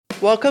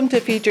Welcome to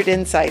Featured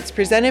Insights,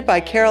 presented by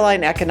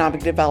Caroline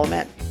Economic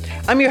Development.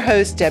 I'm your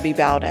host, Debbie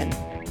Bowden.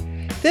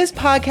 This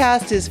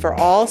podcast is for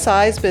all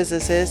size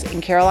businesses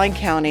in Caroline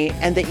County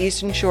and the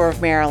Eastern Shore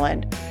of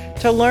Maryland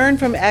to learn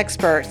from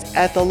experts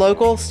at the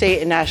local, state,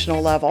 and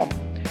national level.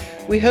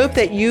 We hope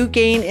that you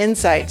gain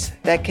insights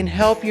that can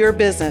help your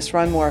business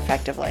run more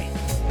effectively.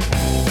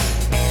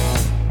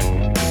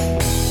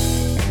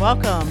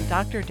 Welcome,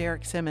 Dr.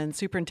 Derek Simmons,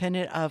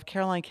 Superintendent of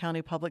Caroline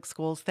County Public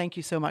Schools. Thank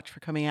you so much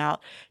for coming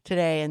out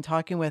today and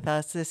talking with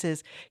us. This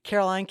is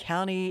Caroline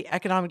County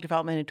Economic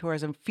Development and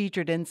Tourism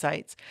Featured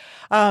Insights.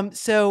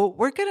 So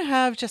we're going to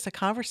have just a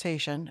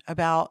conversation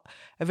about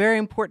a very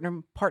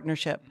important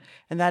partnership,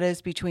 and that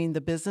is between the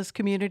business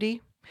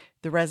community,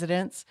 the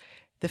residents,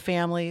 the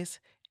families,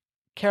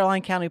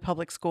 Caroline County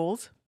Public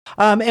Schools.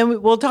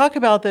 And we'll talk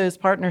about those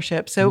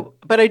partnerships.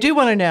 But I do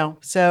want to know,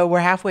 so we're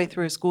halfway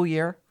through a school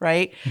year,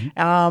 right?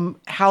 Mm-hmm.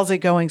 How's it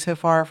going so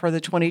far for the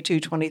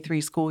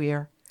 22-23 school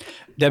year?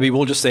 Debbie,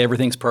 we'll just say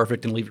everything's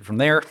perfect and leave it from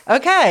there.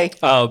 Okay.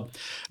 No,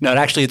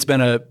 actually, it's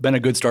been a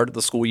good start to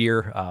the school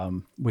year.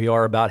 We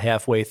are about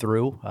halfway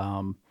through.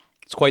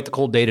 It's quite the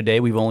cold day today.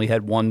 We've only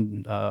had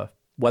one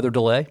weather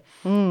delay,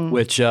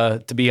 which,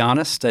 to be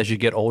honest, as you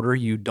get older,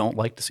 you don't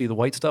like to see the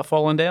white stuff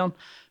falling down.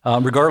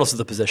 Regardless of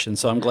the position.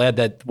 So I'm glad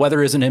that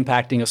weather isn't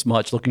impacting us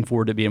much. Looking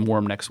forward to being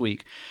warm next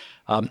week.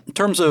 In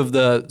terms of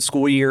the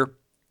school year,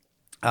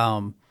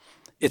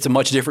 it's a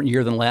much different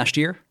year than last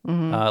year.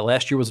 Mm-hmm.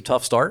 Last year was a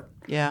tough start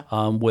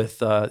with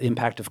the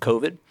impact of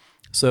COVID.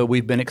 So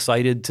we've been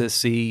excited to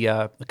see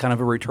kind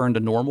of a return to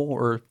normal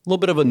or a little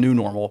bit of a new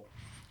normal.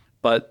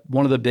 But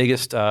one of the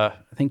biggest, I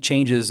think,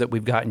 changes that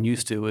we've gotten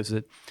used to is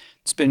that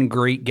it's been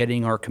great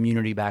getting our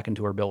community back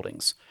into our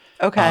buildings.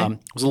 Okay. It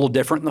was a little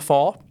different in the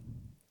fall.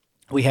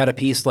 We had a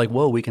piece like,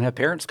 whoa, we can have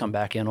parents come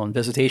back in on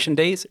visitation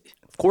days.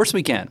 Of course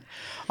we can.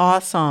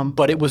 Awesome.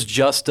 But it was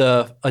just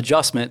a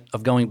adjustment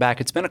of going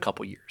back. It's been a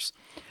couple years.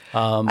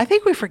 I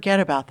think we forget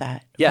about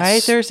that. Yes.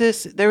 Right?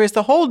 There was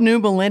the whole new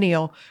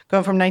millennial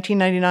going from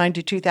 1999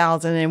 to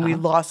 2000, and we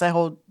lost that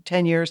whole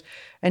 10 years.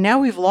 And now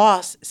we've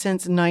lost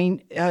since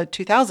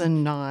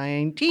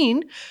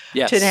 2019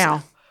 to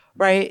now.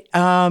 Right.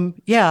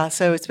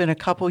 So it's been a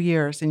couple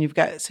years, and you've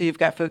got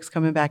folks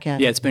coming back in.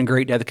 Yeah, it's been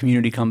great to have the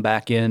community come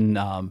back in.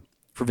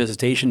 For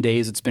visitation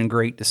days, it's been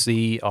great to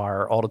see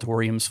our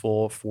auditoriums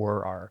full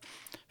for our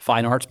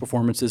fine arts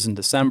performances in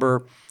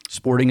December,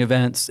 sporting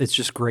events. It's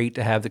just great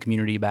to have the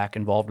community back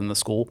involved in the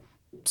school.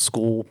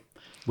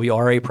 We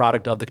are a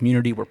product of the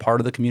community. We're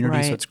part of the community,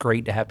 right. So it's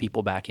great to have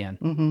people back in.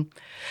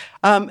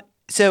 Mm-hmm.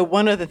 So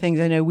one of the things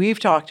I know we've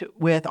talked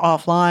with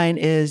offline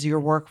is your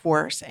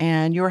workforce,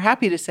 and you were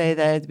happy to say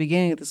that at the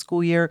beginning of the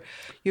school year,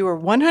 you were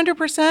 100%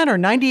 or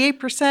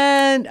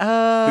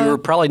 98%? We were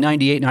probably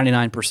 98,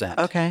 99%.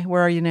 Okay.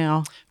 Where are you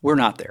now? We're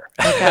not there.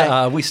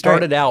 Okay. We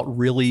started out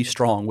really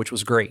strong, which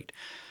was great.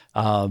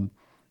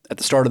 At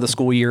the start of the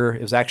school year,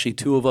 it was actually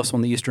two of us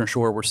on the Eastern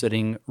Shore were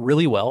sitting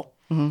really well.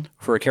 Mm-hmm.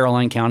 For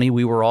Caroline County,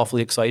 we were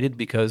awfully excited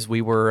because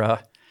we were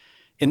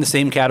in the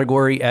same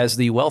category as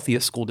the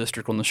wealthiest school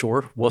district on the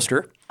shore,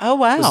 Worcester. Oh,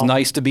 wow. It was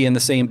nice to be in the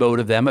same boat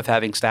of them, of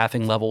having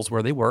staffing levels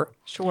where they were.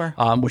 Sure.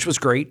 Which was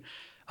great.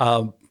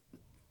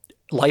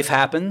 Life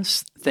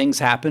happens. Things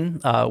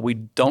happen. We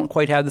don't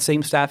quite have the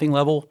same staffing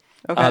level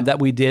that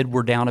we did.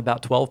 We're down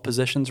about 12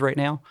 positions right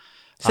now.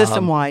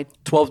 System-wide.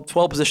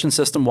 12 positions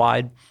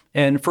system-wide,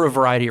 and for a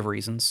variety of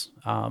reasons.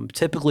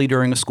 Typically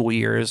during a school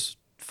year, as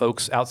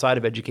folks outside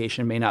of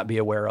education may not be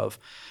aware of,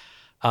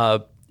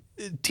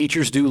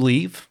 teachers do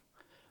leave.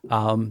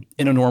 In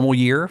a normal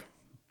year,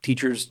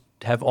 teachers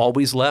have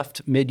always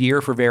left mid-year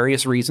for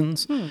various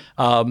reasons.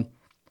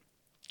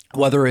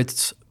 Whether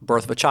it's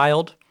birth of a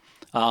child,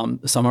 some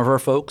of our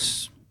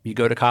folks, you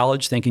go to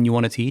college thinking you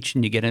want to teach,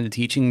 and you get into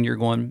teaching, and you're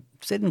going,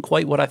 this isn't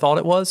quite what I thought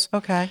it was.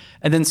 Okay.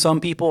 And then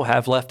some people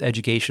have left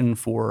education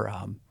for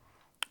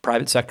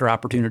private sector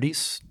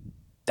opportunities.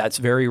 That's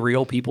very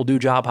real. People do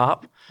job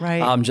hop,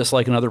 right? Just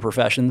like in other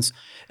professions.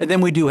 And then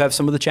we do have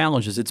some of the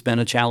challenges. It's been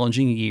a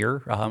challenging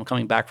year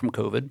coming back from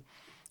COVID.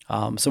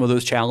 Some of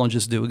those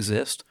challenges do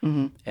exist,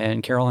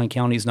 and Caroline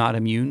County is not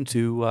immune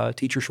to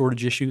teacher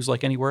shortage issues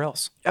like anywhere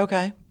else.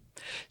 Okay.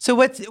 So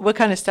what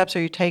kind of steps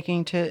are you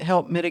taking to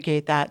help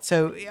mitigate that?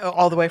 So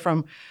all the way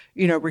from,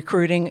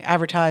 recruiting,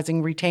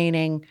 advertising,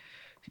 retaining,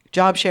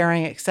 job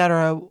sharing, et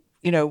cetera,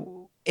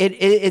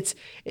 it's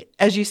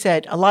as you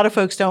said, a lot of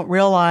folks don't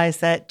realize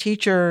that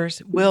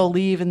teachers will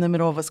leave in the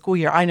middle of a school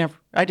year. I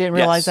didn't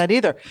realize that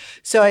either.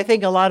 So I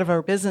think a lot of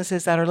our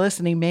businesses that are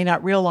listening may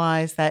not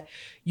realize that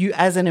you,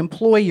 as an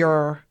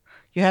employer,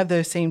 you have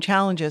those same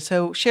challenges.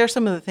 So share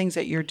some of the things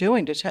that you're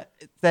doing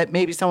that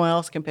maybe someone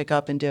else can pick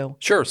up and do.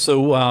 Sure.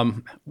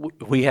 So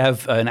we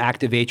have an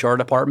active HR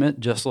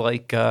department, just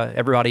like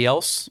everybody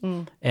else,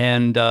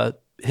 and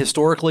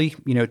historically,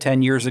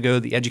 10 years ago,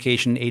 the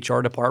education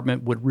HR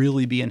department would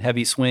really be in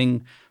heavy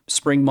swing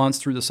spring months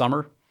through the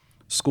summer.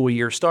 School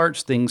year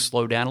starts, things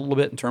slow down a little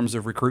bit in terms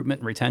of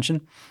recruitment and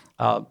retention.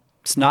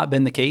 It's not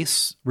been the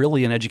case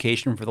really in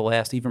education for the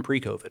last, even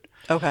pre-COVID.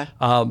 Okay.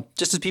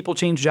 Just as people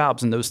change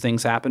jobs and those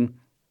things happen.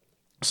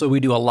 So we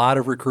do a lot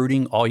of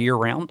recruiting all year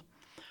round.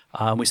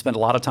 We spend a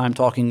lot of time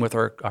talking with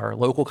our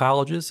local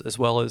colleges as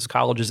well as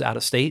colleges out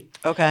of state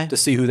to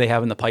see who they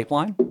have in the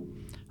pipeline.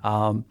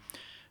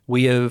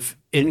 We have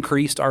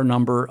increased our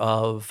number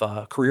of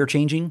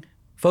career-changing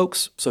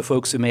folks, so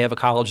folks who may have a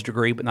college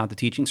degree but not the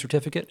teaching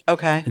certificate.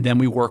 And then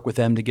we work with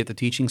them to get the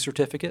teaching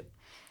certificate.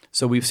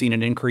 So we've seen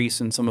an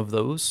increase in some of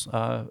those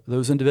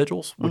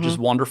individuals, which is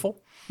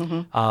wonderful.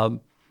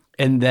 And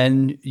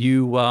then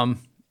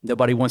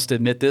nobody wants to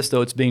admit this,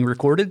 though it's being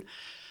recorded.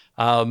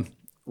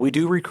 We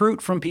do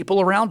recruit from people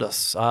around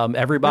us.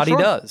 Everybody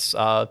does.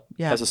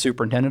 As a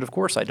superintendent, of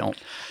course, I don't.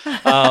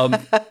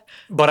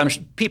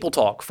 But people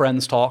talk,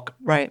 friends talk.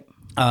 Right.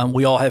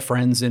 We all have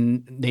friends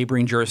in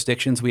neighboring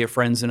jurisdictions. We have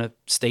friends in a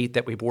state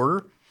that we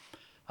border.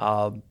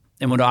 And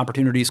when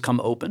opportunities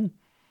come open,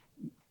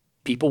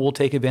 people will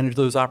take advantage of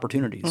those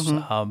opportunities.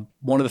 One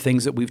of the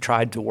things that we've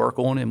tried to work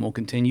on and will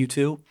continue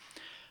to,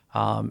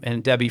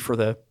 and Debbie, for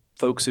the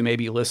folks who may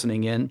be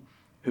listening in,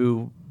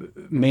 who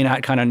may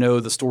not kind of know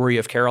the story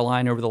of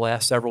Caroline over the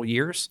last several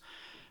years.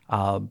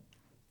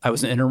 I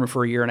was an interim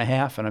for a year and a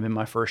half, and I'm in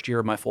my first year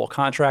of my full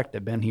contract.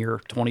 I've been here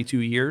 22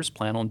 years,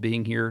 plan on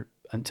being here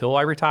until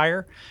I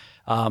retire.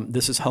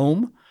 This is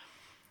home.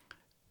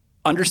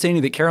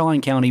 Understanding that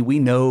Caroline County, we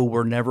know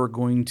we're never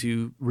going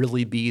to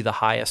really be the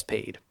highest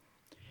paid.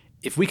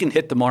 If we can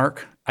hit the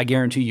mark, I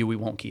guarantee you we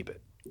won't keep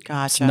it.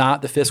 Gotcha. It's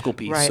not the fiscal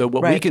piece. Right, so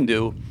what we can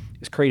do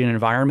is create an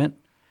environment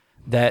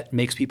that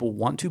makes people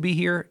want to be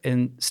here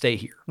and stay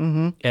here.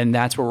 And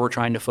that's where we're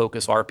trying to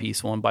focus our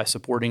piece on by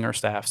supporting our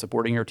staff,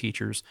 supporting our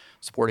teachers,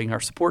 supporting our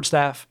support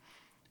staff,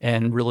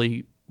 and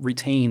really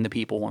retain the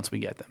people once we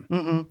get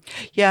them.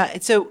 Yeah.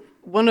 And so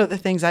one of the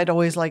things I'd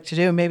always like to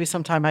do, and maybe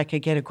sometime I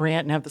could get a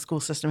grant and have the school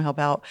system help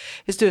out,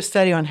 is do a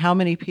study on how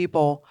many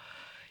people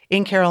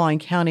in Caroline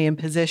County in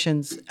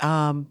positions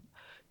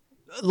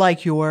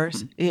like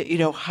yours,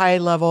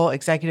 high-level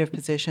executive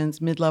positions,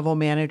 mid-level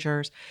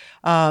managers,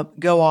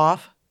 go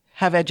off,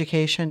 have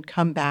education,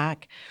 come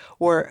back,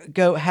 or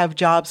go have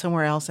jobs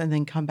somewhere else and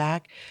then come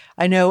back.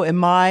 I know in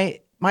my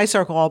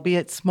circle,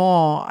 albeit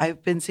small,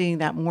 I've been seeing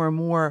that more and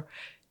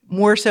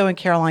more so in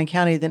Caroline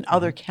County than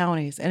other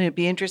counties. And it'd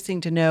be interesting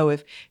to know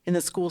if in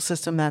the school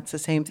system that's the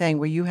same thing,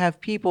 where you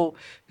have people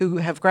who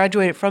have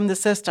graduated from the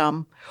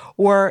system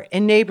or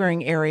in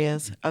neighboring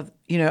areas of,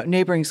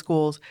 neighboring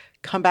schools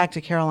come back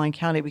to Caroline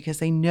County because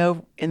they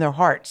know in their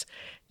hearts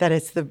that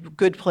it's the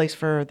good place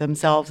for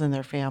themselves and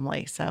their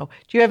family. So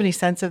do you have any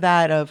sense of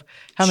that, of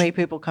how many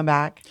people come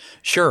back?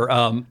 Sure.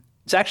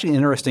 It's actually an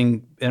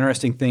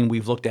interesting thing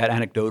we've looked at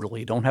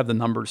anecdotally. Don't have the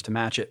numbers to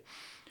match it.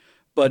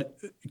 But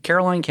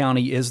Caroline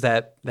County is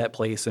that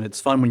place, and it's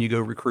fun when you go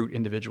recruit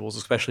individuals,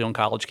 especially on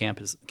college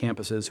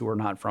campuses who are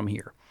not from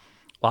here.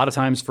 A lot of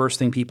times, first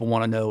thing people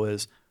want to know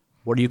is,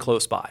 what are you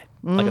close by?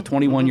 Like a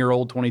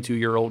 21-year-old,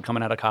 22-year-old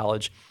coming out of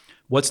college,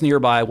 what's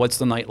nearby, what's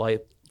the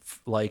nightlife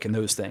like, and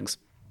those things.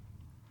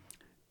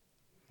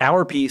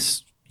 Our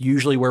piece,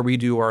 usually where we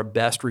do our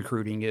best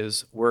recruiting,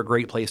 is we're a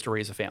great place to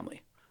raise a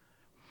family.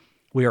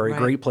 We are a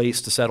great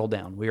place to settle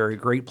down. We are a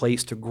great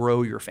place to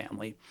grow your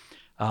family.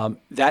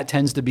 That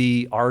tends to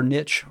be our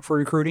niche for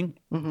recruiting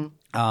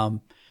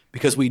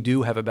because we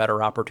do have a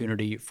better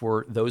opportunity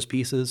for those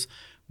pieces.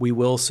 We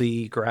will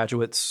see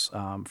graduates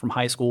from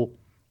high school.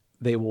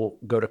 They will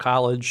go to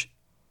college,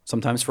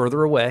 sometimes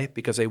further away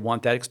because they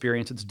want that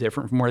experience. It's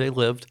different from where they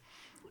lived.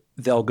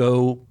 They'll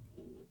go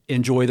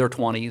enjoy their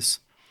 20s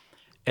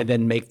and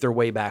then make their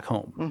way back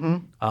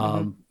home.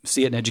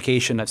 See it in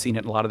education. I've seen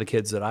it in a lot of the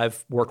kids that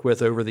I've worked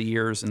with over the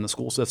years in the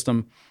school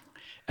system.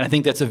 And I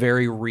think that's a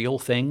very real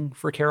thing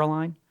for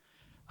Caroline,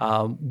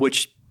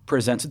 which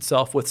presents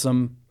itself with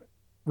some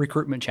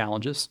recruitment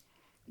challenges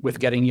with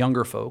getting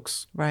younger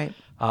folks. Right.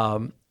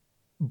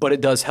 But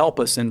it does help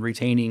us in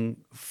retaining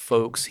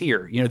folks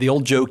here. The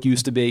old joke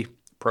used to be,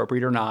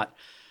 appropriate or not,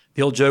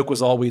 the old joke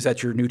was always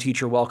at your new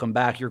teacher welcome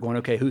back, you're going,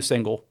 okay, who's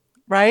single?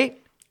 Right.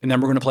 And then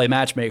we're going to play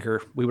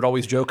matchmaker. We would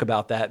always joke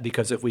about that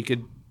because if we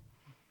could,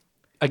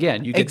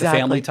 again, you get the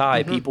family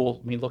tie.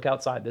 People, look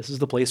outside. This is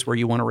the place where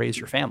you want to raise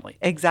your family.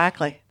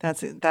 Exactly.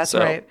 That's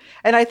right.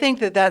 And I think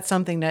that that's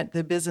something that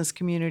the business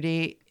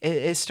community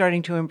is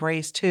starting to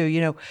embrace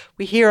too.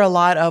 We hear a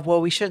lot of,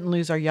 well, we shouldn't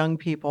lose our young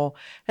people.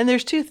 And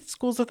there's two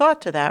schools of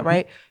thought to that,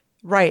 right?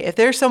 Right. If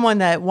there's someone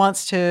that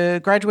wants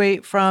to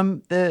graduate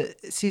from the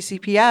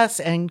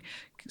CCPS and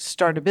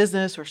start a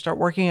business or start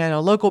working at a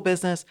local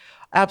business,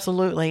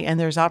 absolutely. And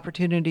there's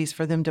opportunities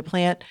for them to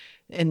plant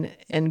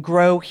and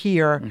grow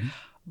here.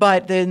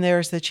 But then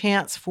there's the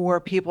chance for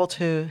people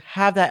to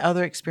have that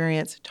other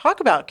experience,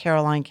 talk about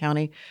Caroline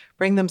County,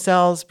 bring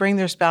themselves, bring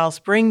their spouse,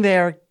 bring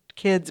their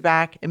kids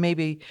back, and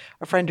maybe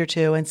a friend or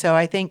two. And so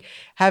I think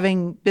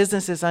having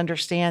businesses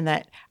understand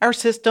that our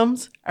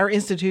systems, our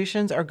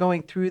institutions are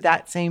going through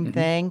that same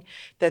thing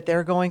that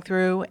they're going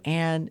through.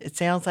 And it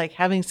sounds like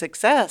having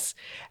success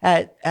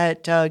at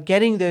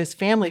getting those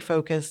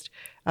family-focused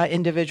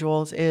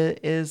individuals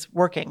is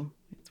working.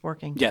 It's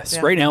working.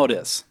 Yes, right now it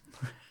is.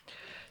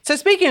 So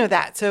speaking of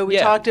that, so we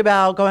talked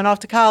about going off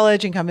to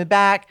college and coming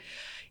back.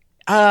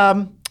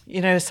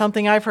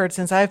 Something I've heard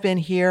since I've been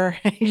here,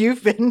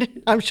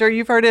 I'm sure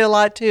you've heard it a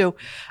lot too,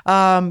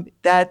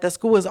 that the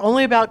school is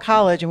only about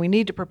college and we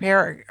need to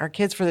prepare our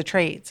kids for the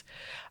trades.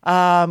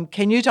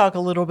 Can you talk a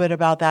little bit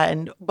about that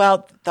and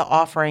about the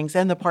offerings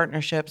and the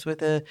partnerships with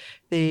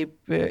the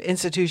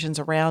institutions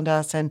around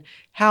us and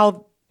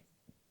how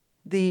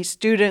the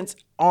students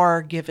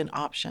are given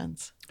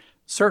options?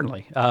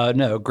 Certainly.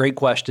 No, great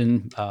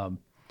question.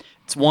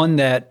 It's one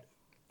that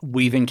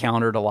we've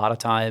encountered a lot of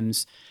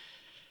times.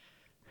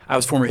 I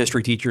was a former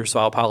history teacher,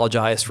 so I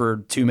apologize for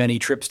too many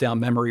trips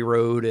down memory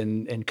road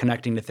and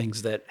connecting to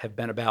things that have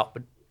been about.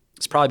 But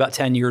it's probably about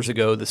 10 years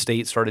ago, the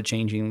state started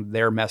changing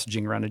their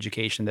messaging around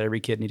education that every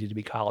kid needed to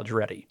be college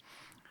ready.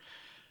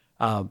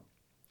 There's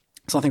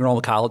nothing wrong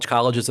with college.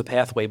 College is a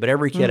pathway, but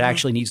every kid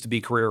actually needs to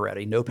be career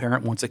ready. No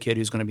parent wants a kid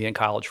who's going to be in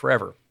college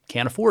forever.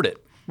 Can't afford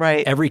it.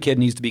 Right. Every kid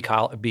needs to be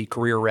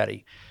career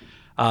ready.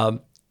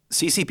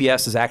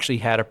 CCPS has actually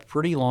had a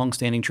pretty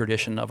long-standing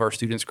tradition of our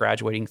students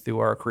graduating through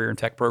our career and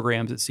tech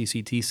programs at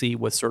CCTC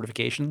with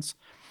certifications.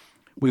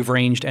 We've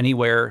ranged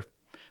anywhere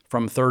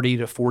from 30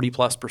 to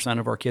 40+%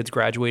 of our kids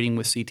graduating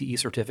with CTE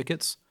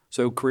certificates.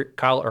 So career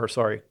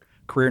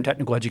and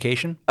technical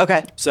education.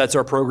 Okay. So that's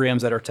our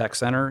programs at our tech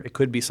center. It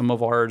could be some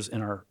of ours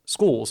in our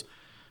schools,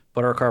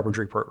 but our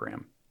carpentry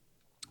program,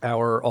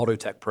 our auto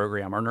tech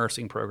program, our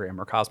nursing program,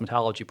 our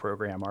cosmetology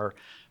program, our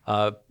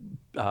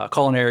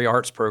culinary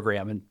arts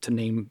program, and to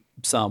name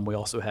some. We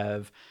also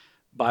have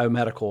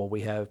biomedical,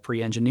 we have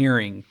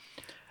pre-engineering,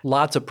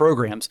 lots of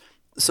programs.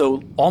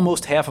 So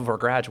almost half of our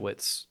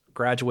graduates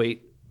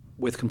graduate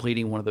with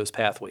completing one of those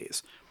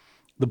pathways.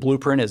 The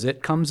blueprint as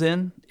it comes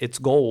in, its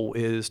goal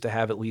is to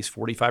have at least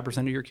 45%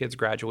 of your kids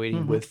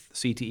graduating with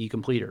CTE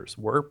completers.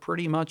 We're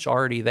pretty much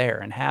already there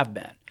and have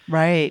been.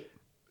 Right.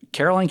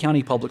 Caroline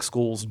County Public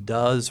Schools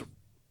does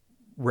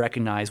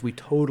recognize we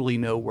totally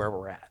know where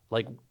we're at.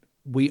 Like,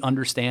 we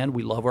understand,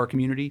 we love our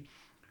community,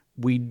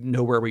 we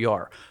know where we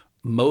are.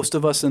 Most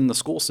of us in the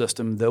school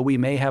system, though we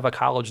may have a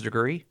college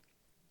degree,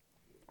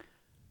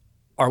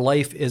 our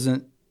life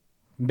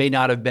may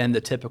not have been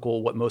the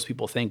typical what most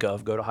people think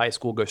of, go to high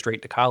school, go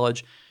straight to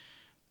college,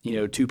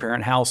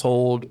 two-parent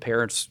household,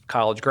 parents,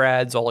 college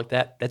grads, all like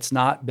that. That's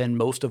not been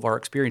most of our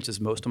experiences.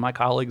 Most of my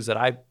colleagues that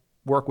I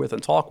work with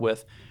and talk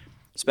with,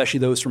 especially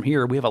those from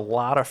here, we have a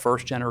lot of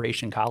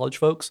first-generation college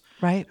folks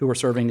who are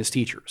serving as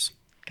teachers.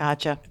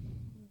 Gotcha.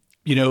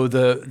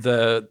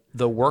 The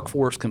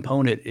workforce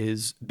component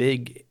is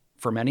big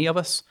for many of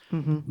us.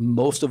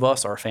 Most of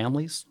us are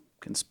families.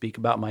 Can speak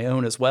about my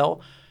own as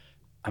well.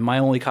 I'm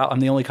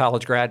the only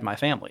college grad in my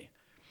family.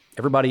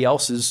 Everybody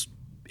else is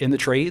in the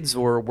trades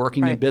or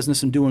working in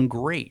business and doing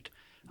great.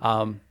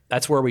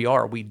 That's where we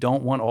are. We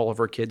don't want all of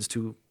our kids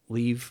to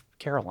leave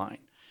Caroline.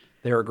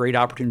 There are great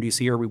opportunities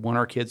here. We want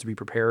our kids to be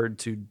prepared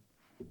to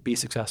be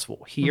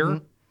successful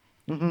here.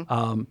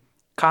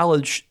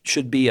 College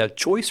should be a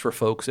choice for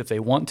folks if they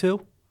want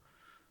to,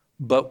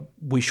 but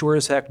we sure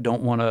as heck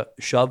don't want to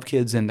shove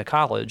kids into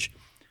college,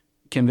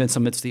 convince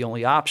them it's the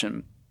only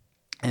option.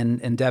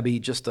 And Debbie,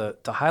 just to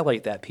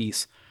highlight that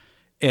piece,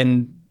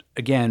 and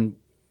again,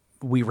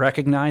 we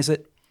recognize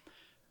it.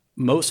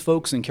 Most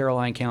folks in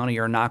Caroline County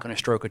are not going to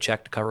stroke a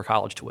check to cover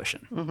college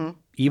tuition,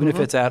 even if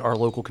it's at our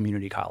local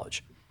community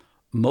college.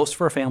 Most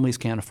of our families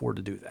can't afford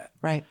to do that.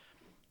 Right.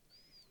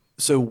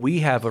 So we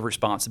have a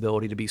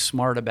responsibility to be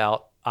smart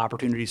about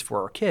opportunities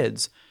for our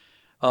kids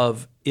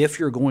of, if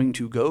you're going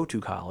to go to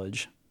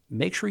college,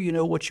 make sure you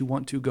know what you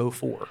want to go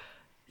for.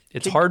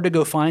 It's hard to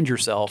go find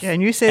yourself.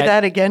 Can you say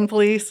that again,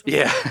 please?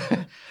 Yeah.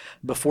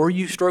 Before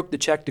you stroke the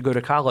check to go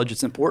to college,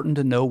 it's important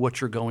to know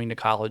what you're going to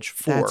college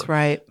for. That's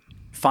right.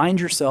 Find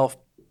yourself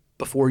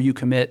before you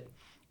commit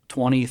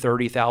 $20,000,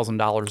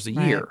 $30,000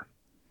 a year.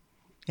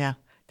 Yeah.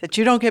 That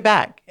you don't get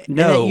back.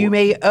 No. And that you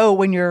may owe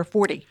when you're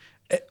 40.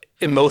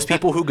 And most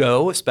people who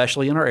go,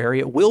 especially in our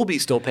area, will be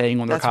still paying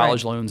on their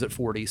college loans at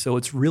 40. So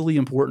it's really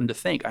important to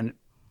think. And,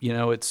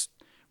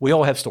 we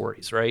all have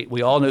stories, right?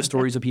 We all know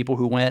stories of people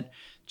who went,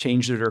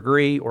 changed their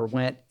degree, or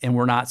went and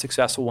were not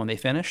successful when they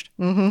finished.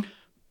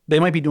 They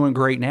might be doing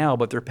great now,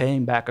 but they're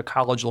paying back a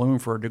college loan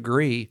for a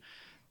degree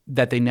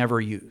that they never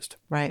used.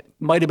 Right.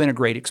 Might have been a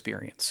great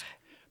experience.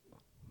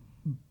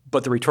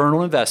 But the return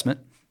on investment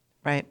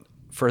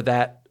for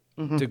that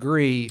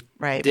degree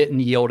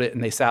didn't yield it,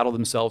 and they saddled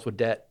themselves with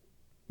debt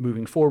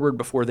moving forward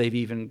before they've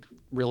even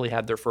really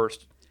had their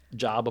first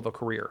job of a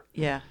career.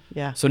 Yeah.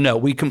 So no,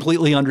 we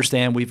completely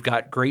understand. We've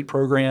got great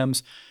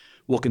programs.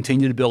 We'll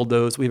continue to build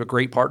those. We have a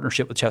great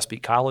partnership with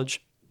Chesapeake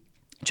College.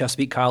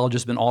 Chesapeake College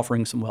has been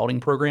offering some welding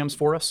programs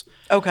for us.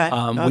 Okay.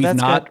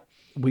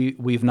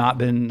 We've not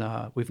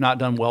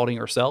done welding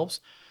ourselves.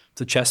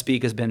 So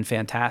Chesapeake has been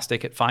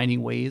fantastic at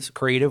finding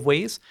creative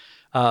ways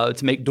to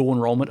make dual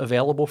enrollment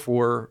available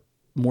for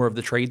more of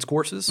the trades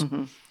courses.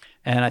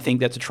 And I think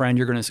that's a trend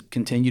you're going to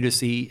continue to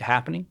see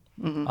happening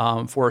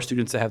for our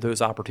students to have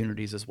those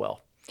opportunities as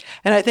well.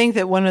 And I think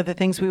that one of the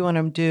things we want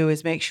to do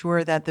is make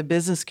sure that the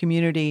business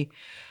community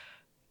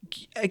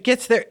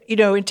gets there.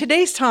 In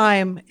today's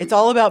time, it's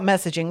all about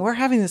messaging. We're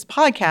having this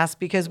podcast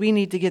because we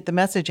need to get the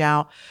message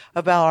out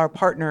about our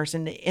partners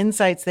and the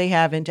insights they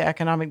have into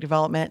economic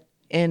development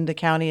in the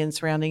county and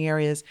surrounding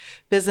areas.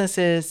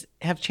 Businesses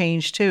have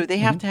changed too. They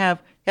have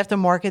to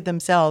market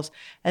themselves,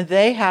 and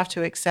they have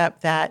to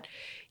accept that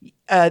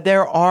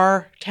there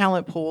are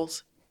talent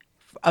pools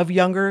of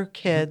younger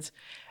kids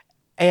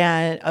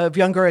and of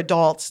younger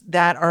adults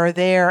that are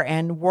there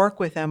and work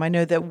with them. I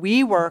know that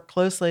we work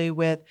closely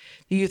with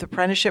the Youth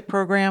Apprenticeship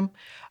Program.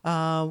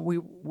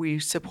 We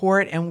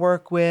support and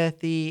work with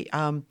the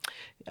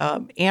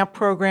AMP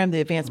program,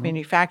 the Advanced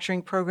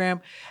Manufacturing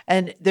Program.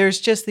 And there's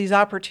just these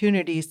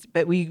opportunities,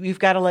 but we've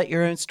got to let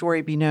your own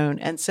story be known.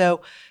 And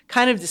so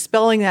kind of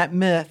dispelling that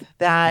myth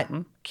that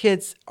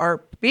kids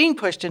are being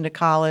pushed into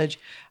college,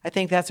 I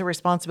think that's a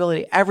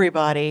responsibility of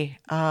everybody.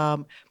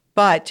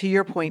 But to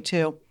your point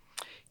too,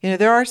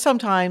 there are some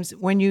times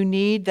when you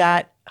need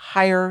that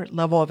higher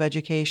level of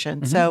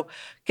education. So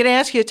can I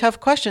ask you a tough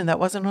question that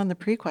wasn't on the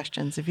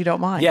pre-questions, if you don't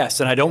mind? Yes,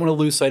 and I don't want to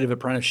lose sight of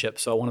apprenticeship,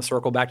 so I want to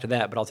circle back to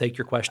that, but I'll take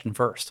your question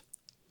first.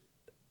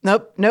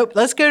 Nope.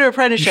 Let's go to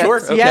apprenticeships.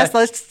 Sure? Okay. Yes,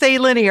 let's stay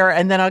linear,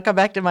 and then I'll come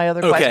back to my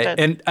other question.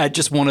 Okay, and I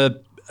just want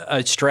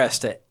to stress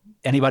to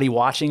anybody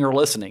watching or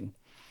listening,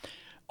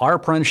 our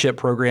apprenticeship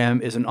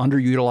program is an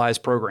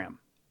underutilized program.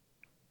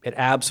 It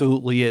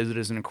absolutely is. It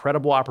is an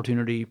incredible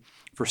opportunity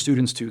for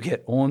students to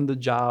get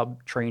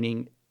on-the-job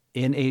training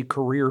in a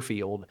career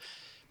field,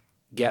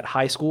 get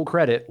high school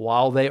credit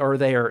while they are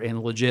there in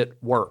legit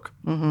work.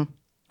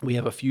 We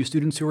have a few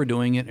students who are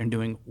doing it and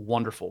doing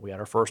wonderful. We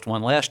had our first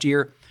one last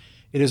year.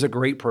 It is a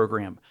great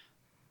program.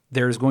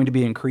 There's going to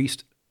be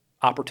increased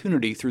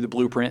opportunity through the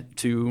blueprint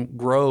to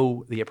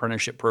grow the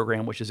apprenticeship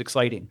program, which is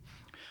exciting.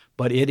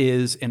 But it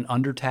is an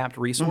undertapped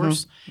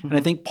resource. And I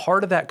think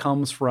part of that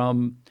comes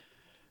from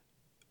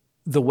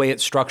the way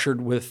it's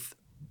structured with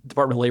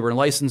Department of Labor and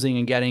Licensing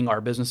and getting our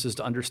businesses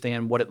to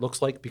understand what it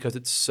looks like, because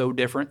it's so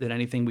different than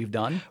anything we've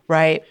done.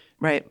 Right.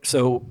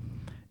 So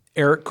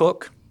Eric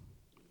Cook,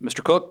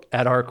 Mr. Cook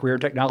at our Career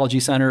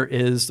Technology Center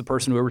is the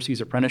person who oversees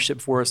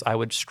apprenticeship for us. I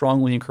would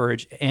strongly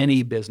encourage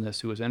any business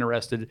who is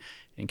interested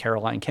in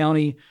Caroline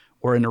County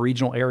or in the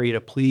regional area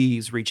to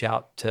please reach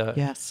out to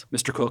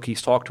Mr. Cook.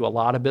 He's talked to a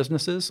lot of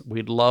businesses.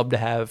 We'd love to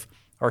have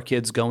our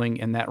kids going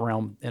in that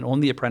realm. And on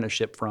the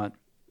apprenticeship front,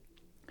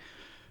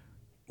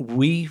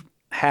 we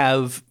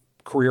have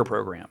career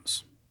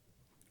programs.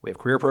 We have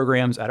career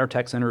programs at our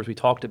tech center, as we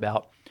talked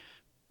about,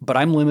 but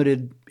I'm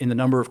limited in the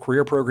number of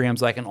career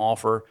programs I can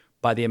offer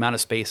by the amount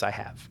of space I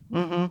have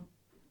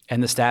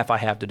and the staff I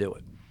have to do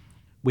it.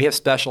 We have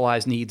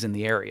specialized needs in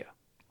the area.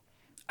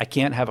 I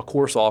can't have a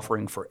course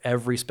offering for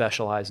every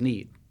specialized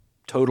need.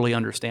 Totally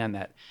understand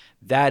that.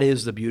 That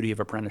is the beauty of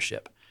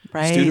apprenticeship.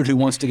 Right. A student who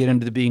wants to get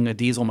into being a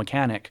diesel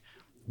mechanic,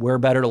 where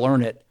better to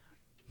learn it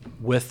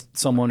with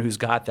someone who's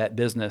got that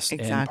business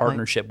and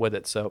partnership with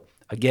it. So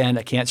again,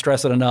 I can't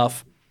stress it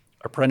enough.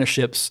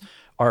 Apprenticeships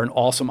are an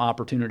awesome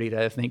opportunity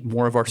that I think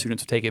more of our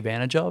students would take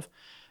advantage of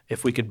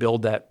if we could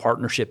build that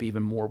partnership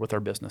even more with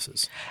our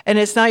businesses. And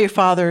it's not your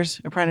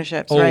father's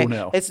apprenticeships, right? Oh,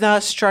 no. It's not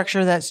a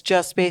structure that's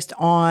just based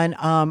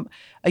on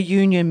a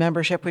union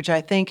membership, which I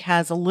think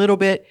has a little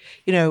bit,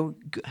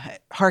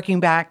 harking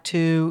back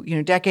to,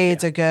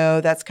 decades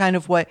ago. That's kind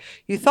of what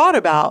you thought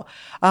about.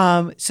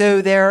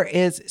 So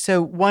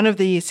one of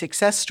the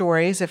success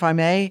stories, if I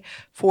may,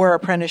 for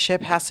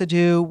apprenticeship has to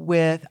do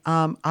with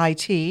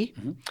IT.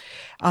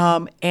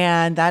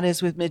 And that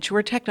is with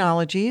Midshore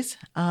Technologies.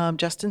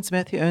 Justin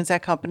Smith, who owns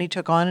that company,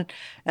 took on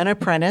an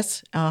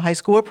apprentice, a high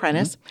school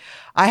apprentice.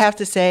 I have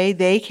to say,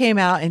 they came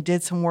out and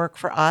did some work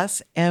for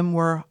us and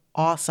were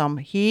awesome.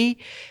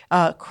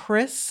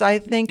 Chris, I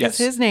think is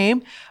his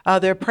name,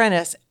 the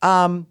apprentice.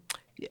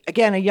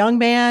 Again, a young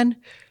man,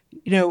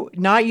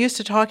 not used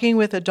to talking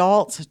with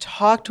adults,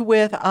 talked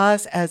with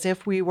us as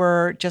if we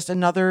were just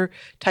another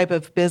type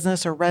of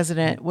business or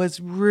resident, was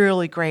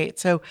really great.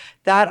 So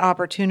that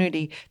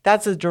opportunity,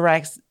 that's a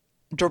direct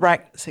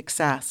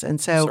success. And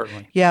so,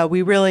 Certainly.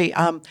 we really,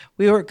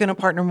 we were going to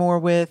partner more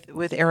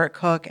with Eric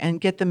Cook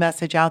and get the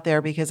message out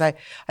there, because I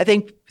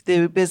think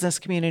the business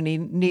community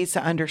needs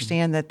to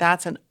understand that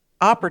that's an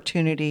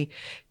opportunity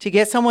to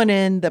get someone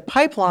in the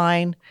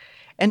pipeline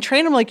and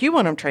train them like you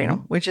want them to train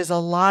them, which is a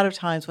lot of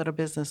times what a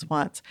business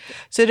wants.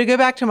 So to go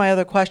back to my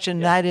other question,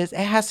 that is, it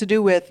has to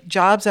do with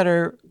jobs that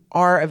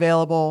are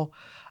available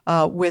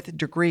with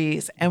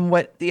degrees. And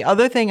what the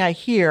other thing I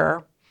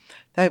hear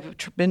that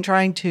I've been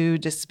trying to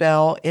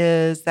dispel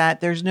is that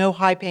there's no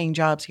high-paying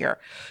jobs here.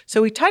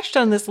 So we touched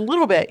on this a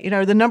little bit,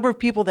 the number of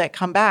people that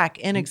come back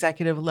in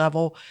executive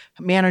level,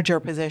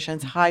 manager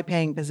positions,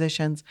 high-paying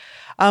positions.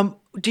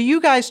 Do you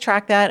guys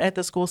track that at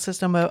the school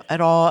system at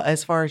all,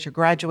 as far as your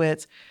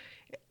graduates,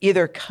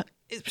 either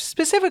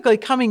specifically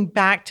coming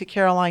back to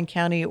Caroline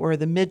County or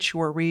the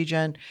Midshore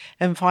region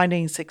and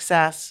finding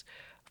success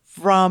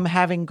from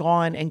having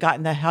gone and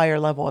gotten the higher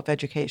level of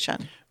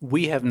education?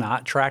 We have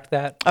not tracked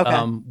that.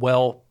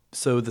 Okay.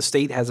 So the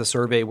state has a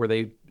survey where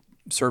they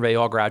survey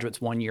all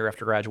graduates 1 year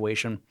after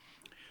graduation.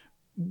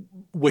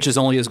 which is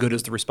only as good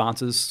as the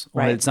responses.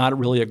 Right. It's not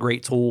really a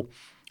great tool.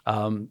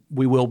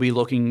 We will be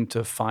looking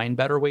to find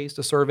better ways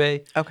to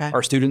survey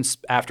our students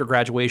after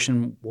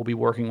graduation. We'll be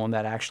working on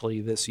that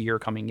actually this year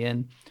coming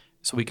in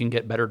so we can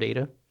get better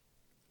data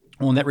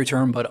on that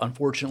return. But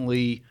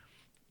unfortunately,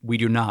 we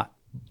do not.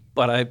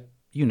 But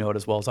you know it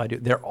as well as I do.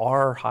 There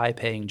are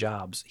high-paying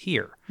jobs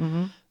here,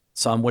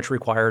 some which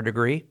require a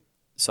degree,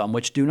 some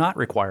which do not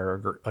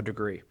require a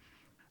degree.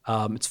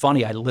 It's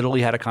funny. I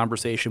literally had a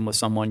conversation with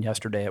someone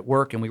yesterday at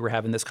work, and we were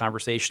having this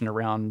conversation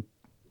around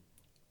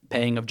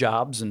paying of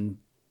jobs and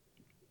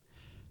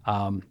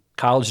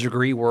college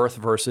degree worth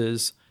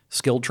versus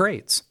skilled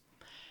trades.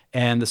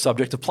 And the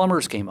subject of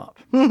plumbers came up,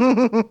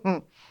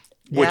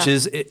 which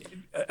is,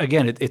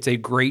 again, it's a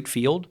great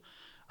field.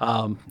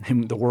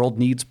 And the world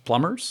needs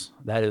plumbers.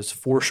 That is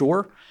for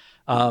sure.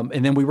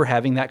 And then we were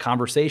having that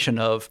conversation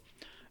of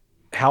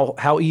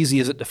how easy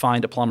is it to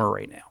find a plumber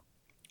right now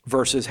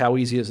versus how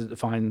easy is it to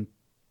find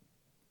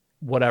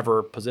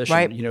whatever position.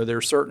 Right. You know, there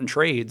are certain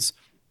trades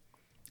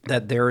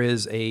that there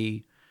is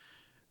a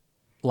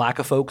lack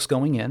of folks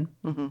going in.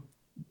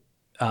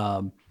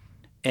 And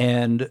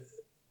it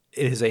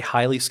is a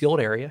highly skilled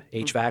area.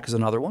 HVAC is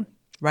another one.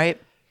 Right.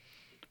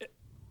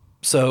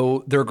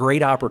 So there are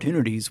great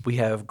opportunities. We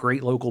have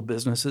great local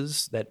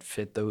businesses that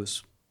fit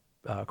those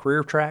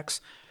career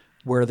tracks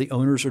where the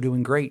owners are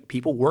doing great.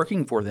 People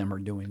working for them are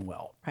doing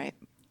well. Right.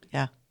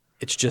 Yeah.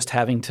 It's just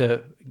having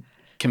to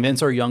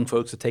convince our young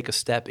folks to take a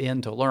step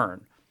in to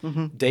learn.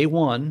 Day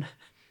one,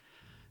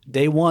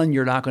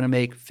 you're not going to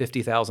make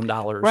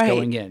 $50,000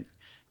 going in.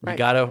 You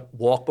got to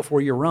walk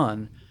before you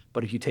run.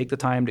 But if you take the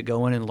time to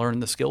go in and learn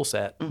the skill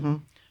set,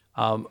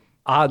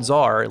 odds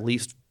are, at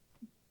least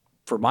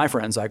for my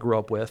friends I grew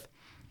up with,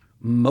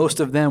 most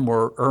of them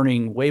were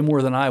earning way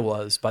more than I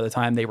was by the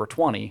time they were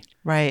 20.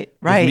 Right.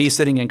 With me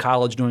sitting in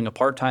college doing a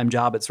part-time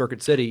job at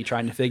Circuit City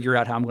trying to figure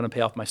out how I'm going to pay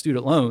off my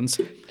student loans.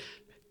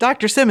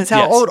 Dr. Simmons,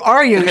 how old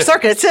are you?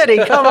 Circuit City,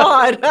 come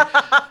on.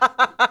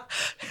 But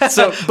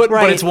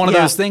it's one of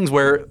those things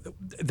where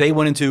they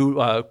went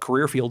into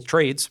career field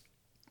trades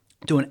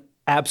doing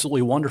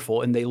absolutely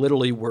wonderful, and they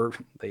literally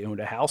they owned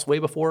a house way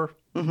before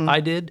I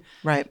did.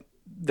 Right.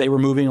 They were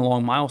moving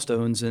along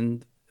milestones,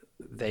 and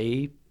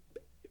it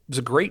was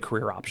a great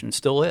career option,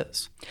 still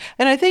is.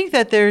 And I think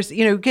that there's,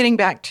 getting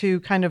back to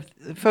kind of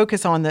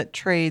focus on the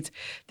trades,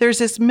 there's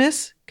this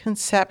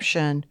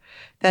misconception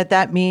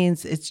that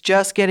means it's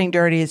just getting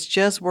dirty, it's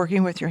just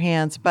working with your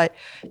hands. But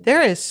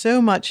there is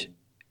so much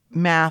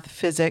math,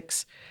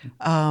 physics,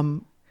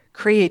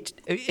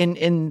 create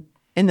in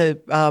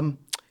the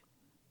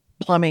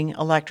plumbing,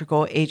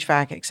 electrical,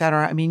 HVAC, et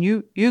cetera. I mean,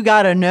 you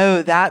got to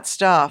know that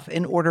stuff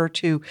in order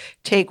to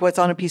take what's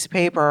on a piece of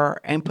paper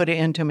and put it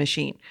into a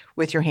machine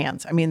with your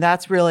hands. I mean,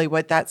 that's really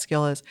what that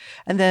skill is.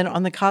 And then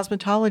on the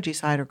cosmetology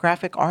side or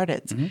graphic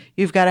artists,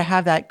 you've got to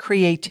have that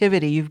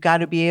creativity. You've got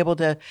to be able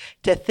to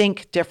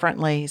think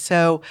differently.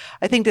 So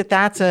I think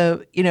that's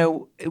the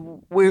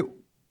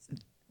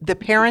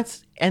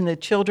parents and the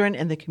children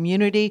and the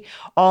community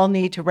all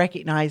need to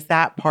recognize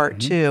that part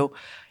too.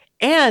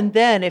 And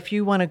then if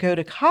you want to go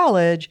to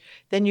college,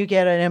 then you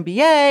get an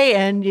MBA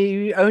and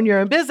you own your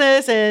own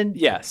business and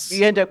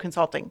you end up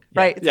consulting,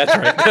 right? That's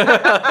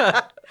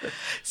right.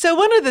 So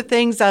one of the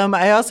things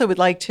I also would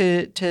like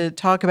to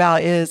talk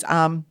about is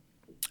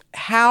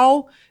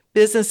how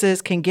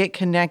businesses can get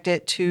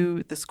connected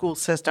to the school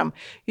system.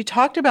 You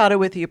talked about it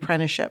with the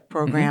apprenticeship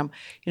program,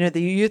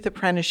 the youth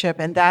apprenticeship,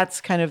 and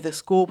that's kind of the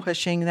school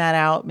pushing that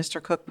out, Mr.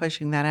 Cook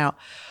pushing that out.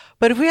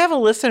 But if we have a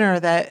listener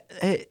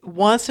that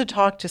wants to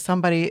talk to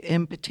somebody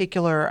in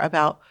particular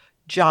about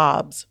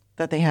jobs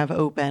that they have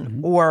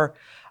open or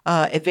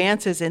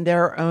advances in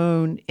their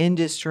own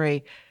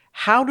industry,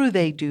 how do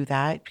they do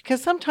that?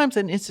 Because sometimes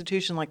an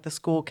institution like the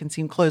school can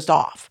seem closed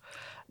off.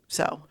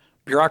 So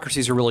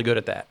bureaucracies are really good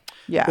at that.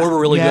 Yeah. Or we're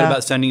really good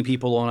about sending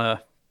people on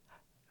a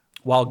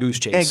wild goose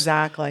chase.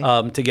 Exactly.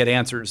 To get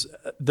answers.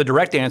 The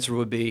direct answer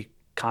would be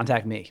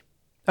contact me.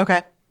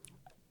 Okay.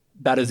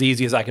 About as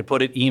easy as I could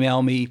put it.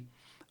 Email me.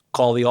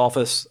 Call the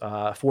office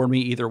for me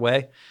either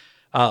way.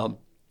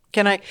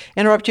 Can I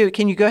interrupt you?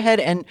 Can you go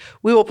ahead and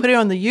we will put it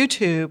on the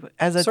YouTube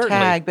as a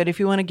tag, but if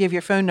you want to give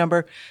your phone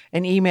number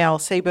and email,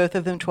 say both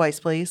of them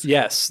twice, please.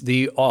 Yes.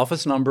 The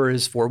office number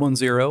is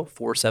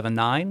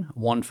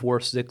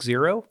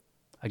 410-479-1460.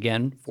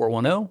 Again,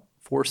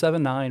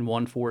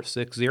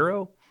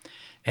 410-479-1460.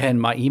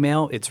 And my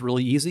email, it's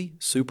really easy,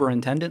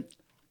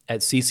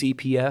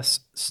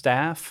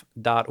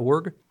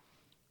 superintendent@ccpsstaff.org.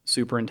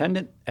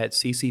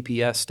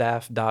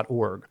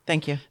 superintendent@ccpsstaff.org.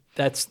 Thank you.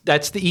 That's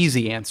the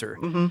easy answer.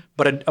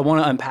 But I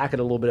want to unpack it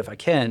a little bit if I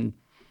can.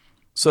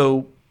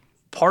 So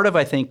part of,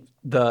 I think,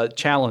 the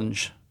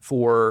challenge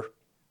for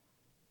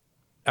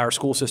our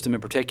school system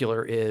in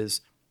particular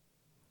is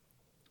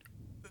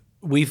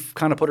we've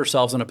kind of put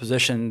ourselves in a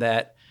position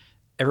that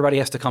everybody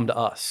has to come to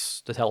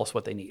us to tell us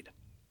what they need.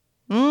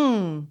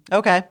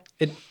 Okay.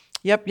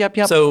 Yep.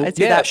 So I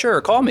see that. Sure,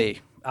 call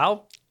me.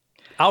 I'll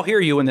hear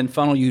you and then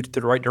funnel you to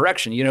the right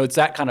direction. It's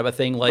that kind of a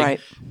thing, like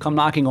come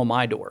knocking on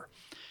my door.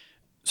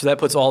 So that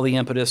puts all the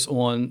impetus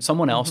on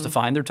someone else to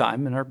find their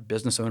time, and our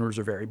business owners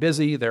are very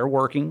busy, they're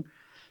working.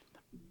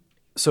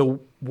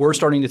 So we're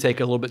starting to take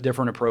a little bit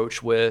different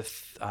approach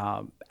with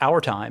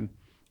our time,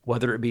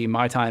 whether it be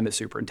my time as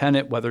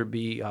superintendent, whether it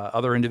be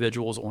other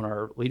individuals on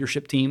our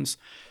leadership teams.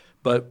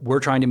 But we're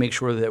trying to make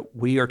sure that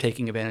we are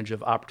taking advantage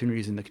of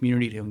opportunities in the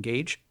community to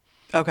engage.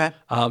 Okay.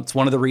 It's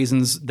one of the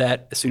reasons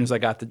that as soon as I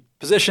got the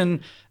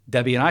position,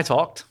 Debbie and I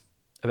talked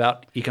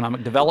about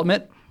economic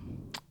development.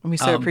 And we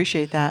so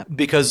appreciate that.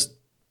 Because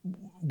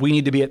we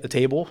need to be at the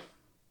table.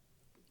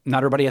 Not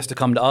everybody has to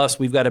come to us.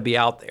 We've got to be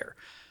out there.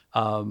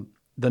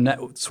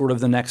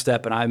 The next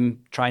step, and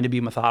I'm trying to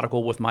be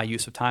methodical with my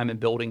use of time and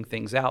building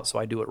things out so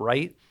I do it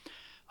right.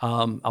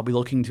 I'll be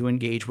looking to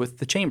engage with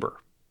the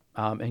chamber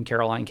in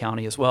Caroline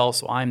County as well,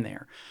 so I'm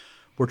there.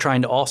 We're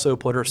trying to also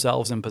put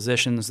ourselves in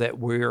positions that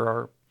we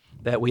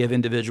have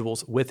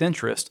individuals with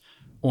interest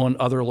on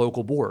other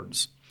local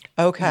boards.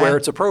 Okay. Where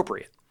it's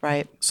appropriate.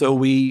 Right. So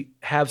we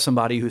have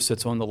somebody who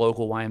sits on the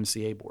local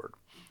YMCA board,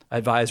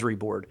 advisory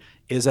board.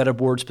 Is that a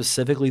board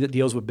specifically that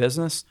deals with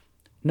business?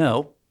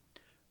 No.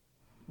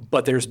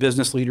 But there's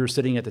business leaders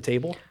sitting at the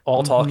table,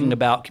 all talking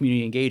about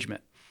community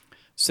engagement.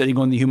 Sitting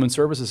on the Human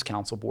Services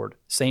Council board,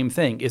 same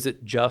thing. Is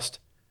it just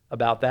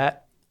about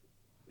that?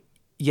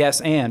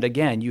 Yes, and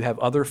again, you have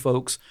other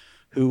folks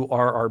who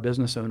are our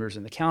business owners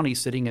in the county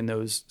sitting in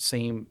those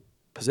same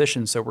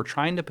positions. So we're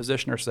trying to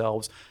position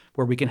ourselves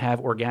where we can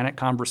have organic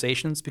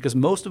conversations, because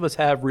most of us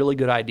have really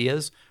good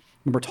ideas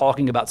when we're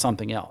talking about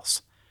something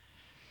else.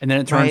 And then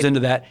it turns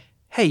into that,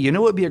 hey, you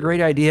know what would be a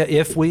great idea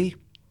if we,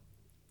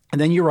 and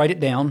then you write it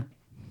down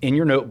in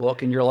your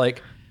notebook and you're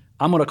like,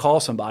 I'm going to call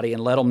somebody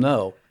and let them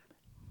know.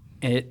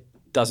 And it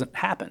doesn't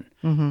happen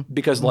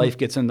because life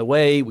gets in the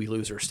way. We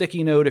lose our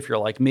sticky note. If you're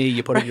like me,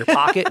 you put it in your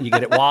pocket and you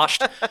get it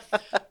washed.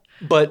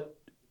 But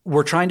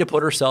we're trying to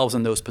put ourselves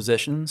in those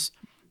positions.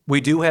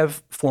 We do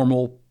have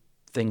formal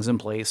things in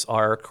place,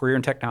 our career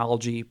and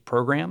technology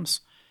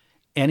programs,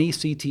 any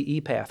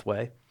CTE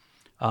pathway.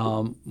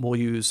 We'll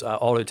use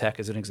Autotech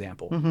as an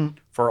example.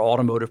 For our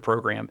automotive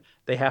program.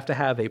 They have to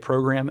have a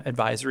program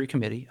advisory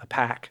committee, a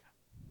PAC,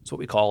 that's what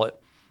we call it.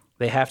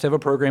 They have to have a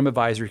program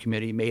advisory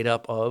committee made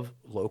up of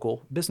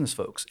local business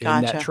folks in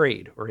that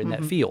trade or in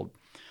that field.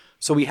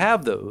 So we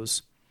have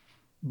those,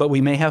 but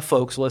we may have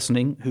folks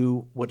listening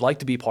who would like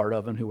to be part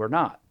of and who are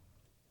not.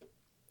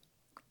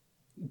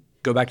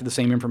 Go back to the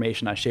same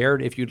information I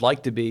shared. If you'd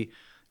like to be,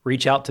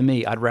 reach out to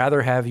me. I'd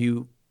rather have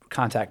you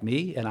contact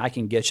me and I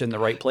can get you in the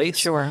right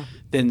place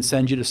than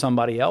send you to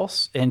somebody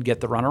else and get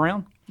the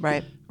runaround.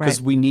 Right.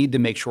 Because we need to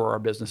make sure our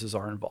businesses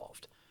are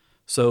involved.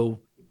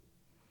 So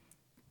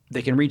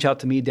they can reach out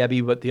to me,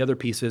 Debbie, but the other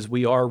piece is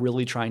we are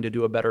really trying to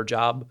do a better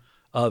job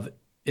of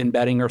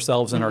embedding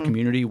ourselves in our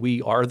community.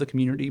 We are the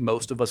community.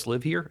 Most of us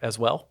live here as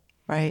well.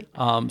 Right.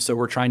 So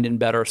we're trying to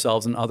embed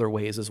ourselves in other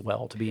ways as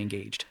well to be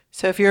engaged.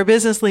 So if you're a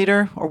business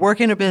leader or work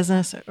in a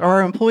business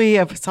or an employee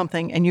of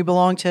something and you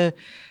belong to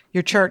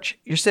your church,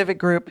 your civic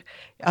group,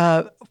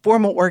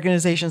 formal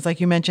organizations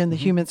like you mentioned, the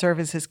Human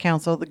Services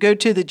Council, the Go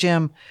to the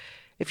Gym,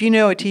 if you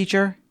know a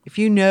teacher, if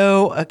you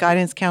know a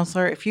guidance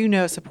counselor, if you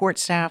know support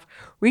staff,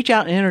 reach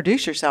out and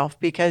introduce yourself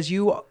because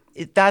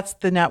that's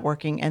the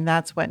networking and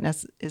that's what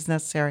is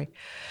necessary.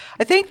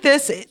 I think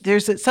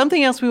there's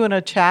something else we want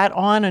to chat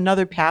on,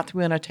 another path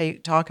we want to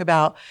talk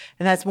about,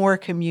 and that's more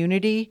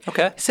community.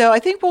 Okay. So I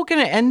think we're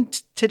going to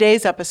end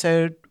today's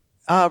episode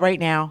right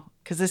now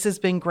because this has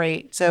been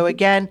great. So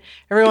again,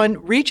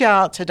 everyone reach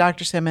out to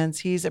Dr. Simmons.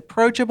 He's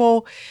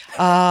approachable.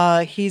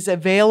 He's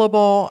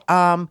available.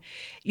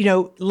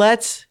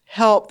 Let's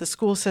help the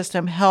school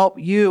system, help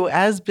you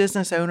as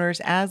business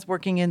owners, as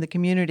working in the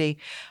community,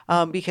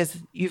 because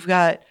you've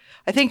got,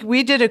 I think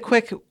we did a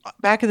quick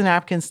back of the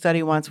napkin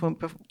study once when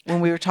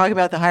we were talking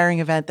about the hiring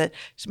event that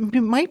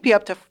it might be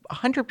up to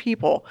 100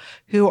 people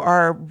who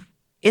are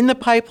in the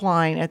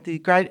pipeline at the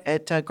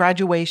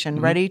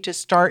graduation, ready to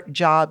start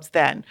jobs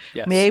then.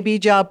 Yes. Maybe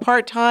job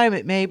part-time,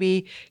 it may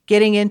be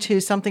getting into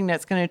something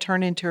that's going to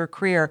turn into a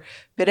career.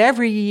 But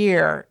every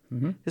year,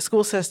 the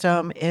school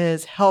system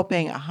is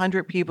helping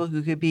 100 people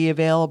who could be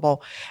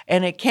available.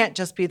 And it can't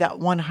just be that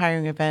one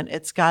hiring event.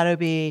 It's got to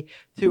be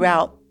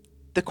throughout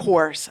the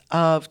course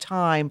of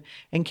time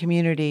and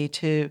community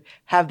to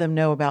have them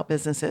know about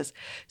businesses.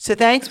 So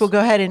thanks. We'll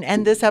go ahead and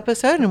end this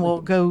episode and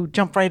we'll go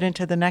jump right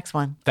into the next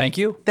one. Thank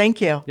you.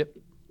 Thank you. Yep.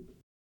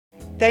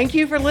 Thank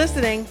you for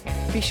listening.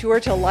 Be sure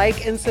to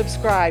like and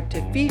subscribe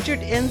to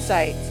Featured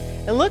Insights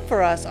and look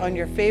for us on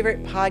your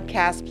favorite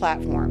podcast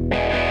platform.